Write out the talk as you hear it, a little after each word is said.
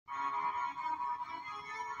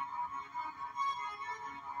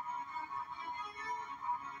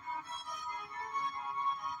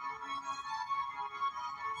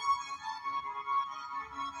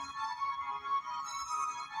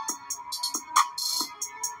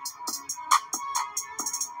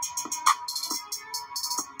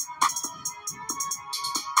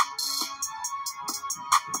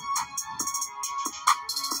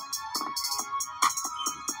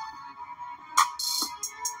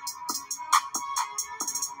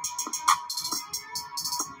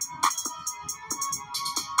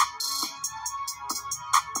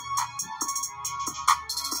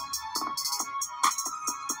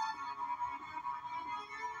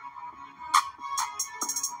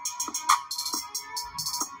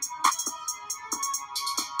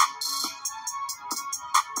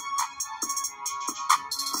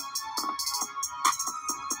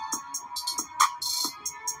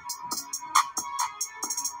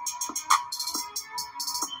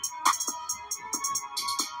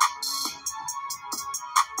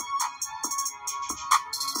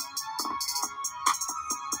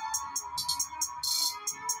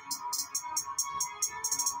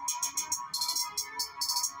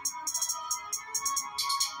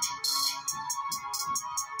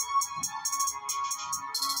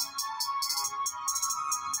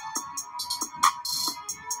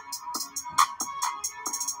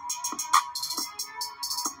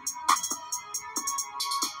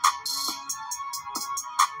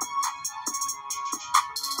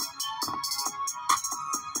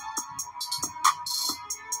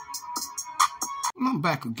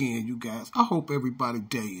I'm back again, you guys. I hope everybody's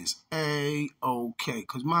day is A-okay,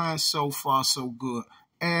 because mine's so far so good,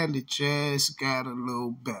 and it just got a little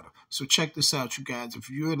better. So check this out, you guys. If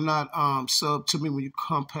you're not sub to me when you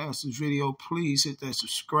come past this video, please hit that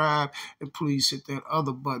subscribe, and please hit that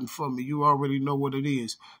other button for me. You already know what it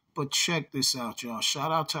is. But check this out, y'all.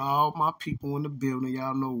 Shout out to all my people in the building.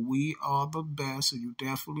 Y'all know we are the best, and you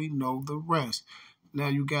definitely know the rest. Now,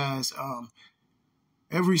 you guys,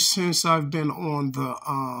 ever since I've been on the,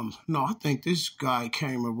 no, I think this guy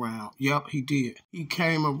came around. Yep, he did. He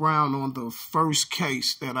came around on the first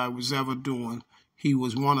case that I was ever doing. He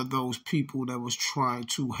was one of those people that was trying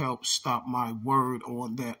to help stop my word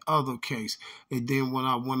on that other case. And then when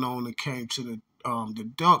I went on and came to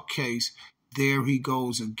the duck case, there he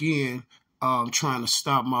goes again, trying to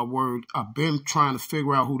stop my word. I've been trying to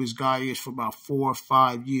figure out who this guy is for about 4 or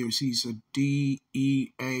 5 years. He's a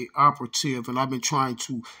DEA operative, and I've been trying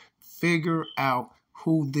to figure out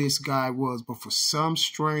who this guy was. But for some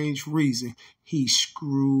strange reason, he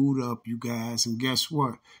screwed up, you guys. And guess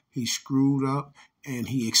what? He screwed up, and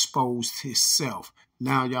he exposed himself.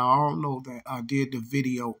 Now, y'all all know that I did the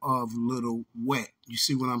video of Little Wet. You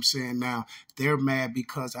see what I'm saying? Now, they're mad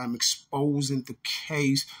because I'm exposing the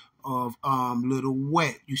case of Little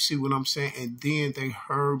Wet. You see what I'm saying? And then they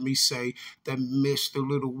heard me say that Mr.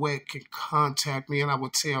 Little Wet can contact me, and I will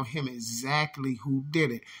tell him exactly who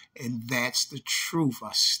did it. And that's the truth.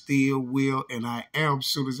 I still will, and I am. As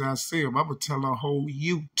soon as I see him, I'm going to tell the whole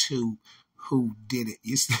YouTube who did it.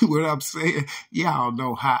 You see what I'm saying? Y'all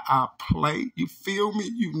know how I play. You feel me?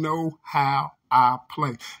 You know how I play.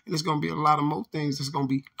 And there's going to be a lot of more things that's going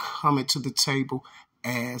to be coming to the table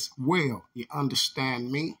as well. You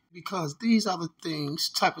understand me? Because these are the things,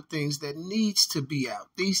 type of things that needs to be out.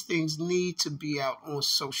 These things need to be out on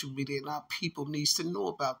social media, and our people needs to know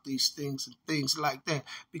about these things and things like that.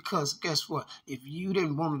 Because guess what? If you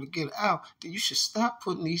didn't want it to get out, then you should stop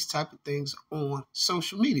putting these type of things on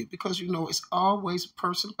social media. Because you know it's always a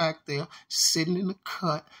person back there sitting in the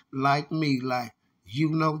cut like me, like, you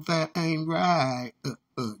know that ain't right.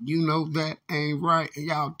 You know that ain't right. And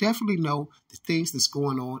y'all definitely know the things that's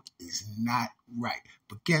going on is not right.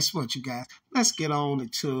 But guess what, you guys? Let's get on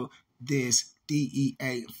into this DEA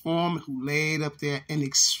informant who laid up there and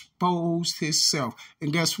exposed himself.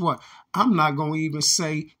 And guess what? I'm not going to even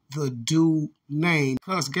say the dude name,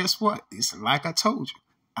 because guess what? It's like I told you.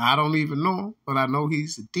 I don't even know him, but I know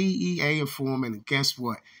he's a DEA informant, and guess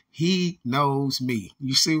what? He knows me.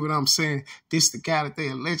 You see what I'm saying? This the guy that they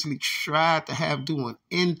allegedly tried to have doing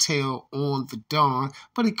intel on the Don,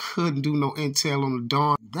 but he couldn't do no intel on the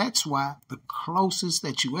Don. That's why the closest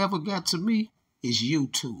that you ever got to me is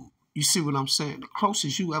YouTube. You see what I'm saying? The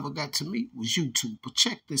closest you ever got to me was YouTube. But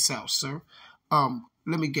check this out, sir.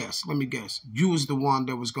 Let me guess. You was the one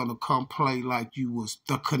that was going to come play like you was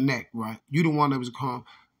the Connect, right? You the one that was going to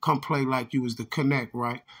come play like you was the Connect,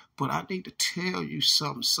 right? But I need to tell you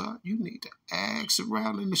something, son. You need to ask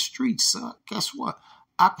around in the streets, son. Guess what?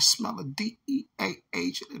 I can smell a DEA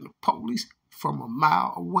agent and the police from a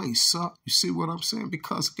mile away, son. You see what I'm saying?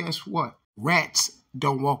 Because guess what? Rats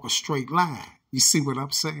don't walk a straight line. You see what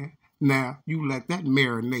I'm saying? Now, you let that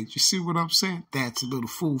marinate. You see what I'm saying? That's a little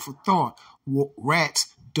food for thought.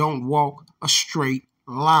 Rats don't walk a straight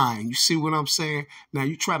line. You see what I'm saying? Now,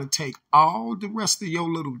 you try to take all the rest of your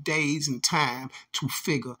little days and time to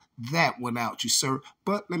figure that one out, you sir.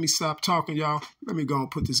 But let me stop talking, y'all. Let me go and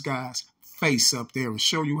put this guy's face up there and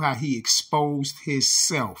show you how he exposed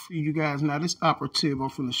himself. You guys, now this operative I'm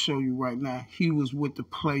going to show you right now, he was with the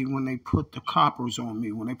play when they put the coppers on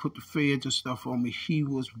me, when they put the feds and stuff on me. He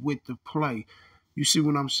was with the play. You see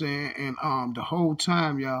what I'm saying? And the whole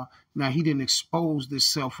time, y'all, now he didn't expose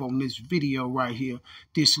himself on this video right here,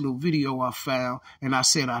 this little video I found, and I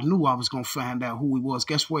said I knew I was gonna find out who he was.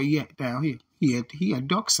 Guess where he at down here? He had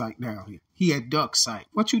duck sight down here. He had duck sight.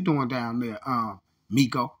 What you doing down there,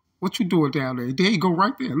 Miko? What you doing down there? There you go,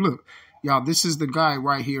 right there. Look, y'all, this is the guy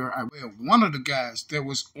right here. One of the guys that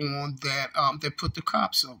was on that that put the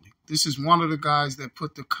cops on me. This is one of the guys that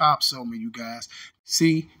put the cops on me, you guys.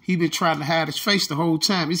 See, he been trying to hide his face the whole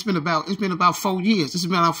time. It's been about 4 years. It's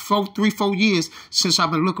been about 4 years since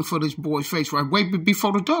I've been looking for this boy's face, right? Way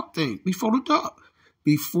before the duck thing. Before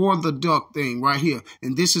the duck thing right here.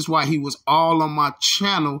 And this is why he was all on my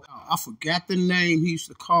channel. I forgot the name he used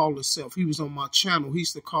to call himself. He was on my channel. He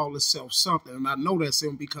used to call himself something. And I know that's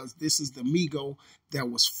him because this is the Migo that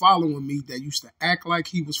was following me that used to act like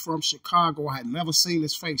he was from Chicago. I had never seen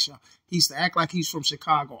his face, y'all. He used to act like he's from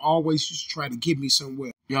Chicago. Always used to try to get me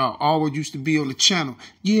somewhere. Y'all always used to be on the channel.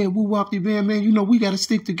 Yeah, woo-wop man, you know, we got to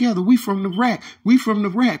stick together. We from the rack. We from the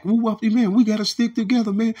rack. Woo-wop man, we got to stick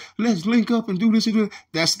together, man. Let's link up and do this and do that.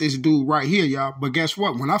 That's this dude right here, y'all. But guess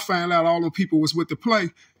what? When I found out all the people was with the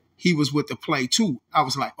play, he was with the play too. I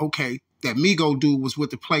was like, okay, that Migo dude was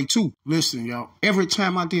with the play too. Listen, y'all, every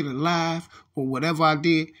time I did a live or whatever I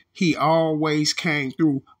did, he always came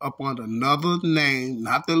through up under another name,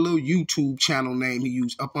 not the little YouTube channel name he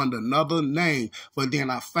used, up under another name. But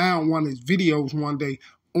then I found one of his videos one day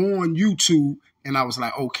on YouTube, and I was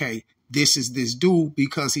like, okay, this is this dude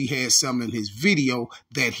because he had something in his video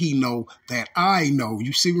that he know that I know.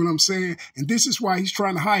 You see what I'm saying? And this is why he's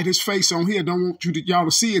trying to hide his face on here. Don't want y'all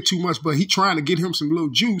to see it too much, but he trying to get him some little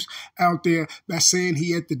juice out there by saying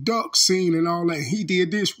he at the duck scene and all that. He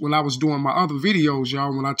did this when I was doing my other videos,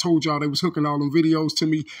 y'all. When I told y'all they was hooking all them videos to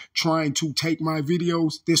me, trying to take my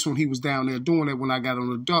videos. This one, he was down there doing it when I got on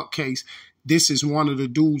the duck case. This is one of the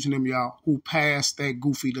dudes in them, y'all, who passed that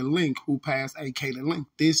Goofy the link, who passed AK the link.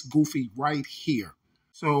 This Goofy right here.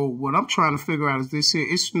 So what I'm trying to figure out is this here.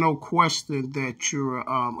 It's no question that you're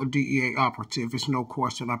a DEA operative. It's no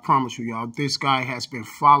question. I promise you, y'all. This guy has been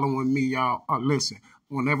following me, y'all. Listen,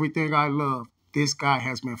 on everything I love, this guy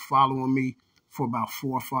has been following me for about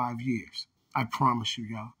 4 or 5 years. I promise you,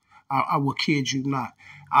 y'all. I will kid you not.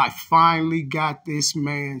 I finally got this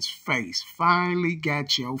man's face. Finally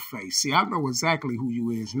got your face. See, I know exactly who you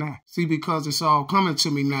is now. See, because it's all coming to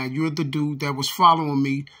me now. You're the dude that was following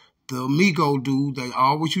me. The Migo dude, they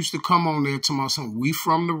always used to come on there to my son. We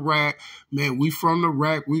from the rack, man. We from the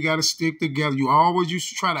rack. We got to stick together. You always used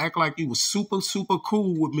to try to act like you was super, super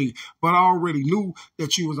cool with me. But I already knew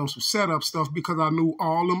that you was on some setup stuff because I knew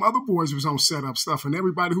all them other boys was on setup stuff. And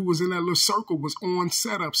everybody who was in that little circle was on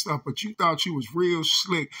setup stuff. But you thought you was real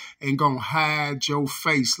slick and gonna hide your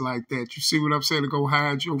face like that. You see what I'm saying? To go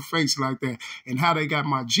hide your face like that. And how they got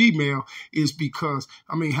my Gmail is because,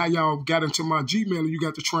 I mean, how y'all got into my Gmail and you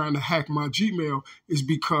got to trying to hack my Gmail is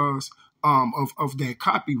because of that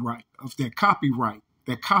copyright, that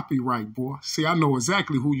copyright, boy. See, I know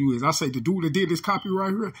exactly who you is. I say the dude that did this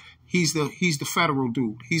copyright here, he's the federal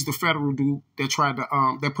dude. He's the federal dude that tried to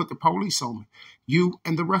that put the police on me. You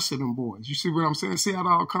and the rest of them boys. You see what I'm saying? See how it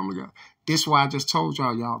all come together? This why I just told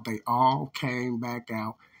y'all, they all came back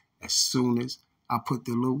out as soon as I put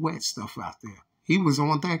the little wet stuff out there. He was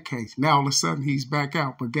on that case. Now all of a sudden he's back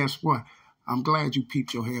out. But guess what? I'm glad you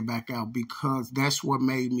peeped your head back out because that's what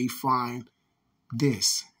made me find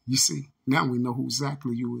this. You see? Now we know who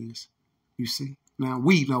exactly you is. You see? Now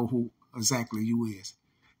we know who exactly you is.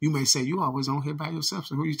 You may say, you always on here by yourself,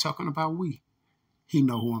 so who are you talking about we? He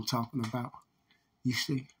know who I'm talking about. You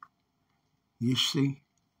see? You see?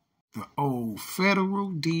 The old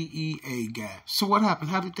federal DEA guy. So what happened?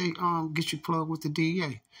 How did they get you plugged with the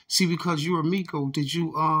DEA? See, because you're a Migo, did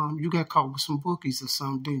you got caught with some bookies or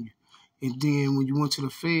something, didn't you? And then when you went to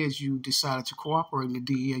the feds, you decided to cooperate and the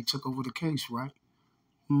DEA took over the case, right?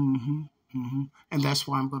 And that's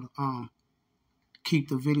why I'm going to keep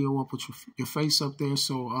the video up with your face up there.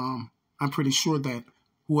 So I'm pretty sure that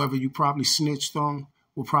whoever you probably snitched on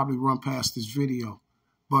will probably run past this video.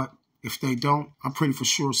 But if they don't, I'm pretty for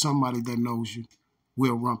sure somebody that knows you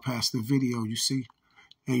will run past the video, you see.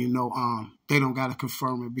 And, you know, they don't got to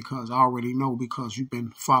confirm it because I already know because you've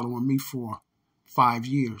been following me for 5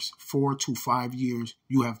 years, 4 to 5 years,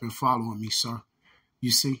 you have been following me, sir.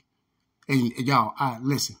 You see? And y'all,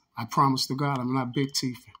 listen, I promise to God, I'm not big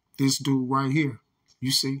teething. This dude right here,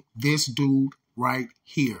 you see? This dude right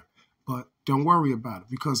here. But don't worry about it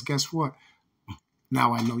because guess what?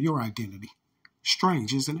 Now I know your identity.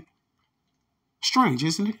 Strange, isn't it? Strange,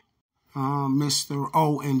 isn't it? Mr.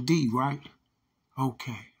 O&D, right?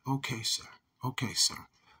 Okay, sir. Okay, sir.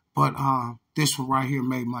 But this one right here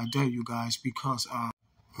made my day, you guys, because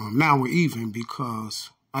now we're even because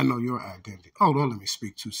I know your identity. Oh, don't let me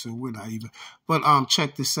speak too soon. We're not even. But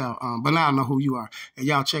check this out. But now I know who you are. And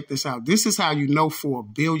y'all check this out. This is how you know for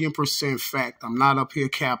 1,000,000,000% fact I'm not up here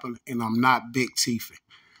capping and I'm not big teething.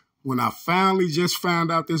 When I finally just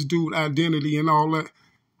found out this dude identity and all that,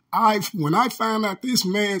 when I found out this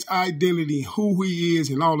man's identity, who he is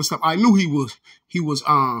and all this stuff, I knew he was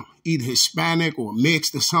either Hispanic or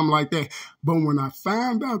mixed or something like that. But when I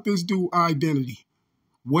found out this dude identity,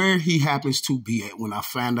 where he happens to be at when I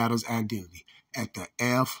found out his identity, at the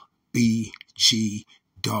FBG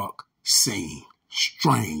duck scene.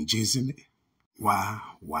 Strange, isn't it? Wow.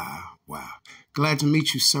 Glad to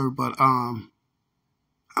meet you, sir, but I'm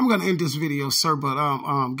I'm going to end this video, sir, but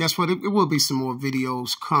guess what? It will be some more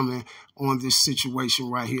videos coming on this situation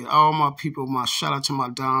right here. All my people, my shout out to my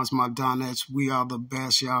Dons, my Donettes. We are the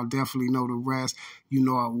best. Y'all definitely know the rest. You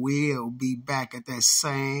know I will be back at that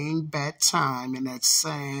same bat time and that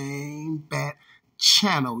same bat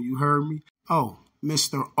channel. You heard me? Oh,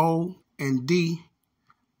 Mr. O and D,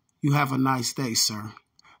 you have a nice day, sir.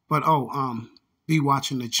 But, be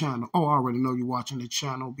watching the channel. Oh, I already know you're watching the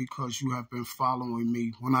channel because you have been following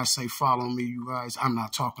me. When I say follow me, you guys, I'm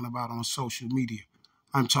not talking about on social media.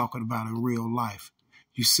 I'm talking about in real life.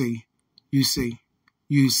 You see. Be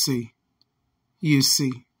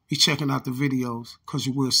checking out the videos because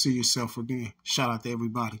you will see yourself again. Shout out to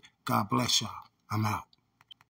everybody. God bless y'all. I'm out.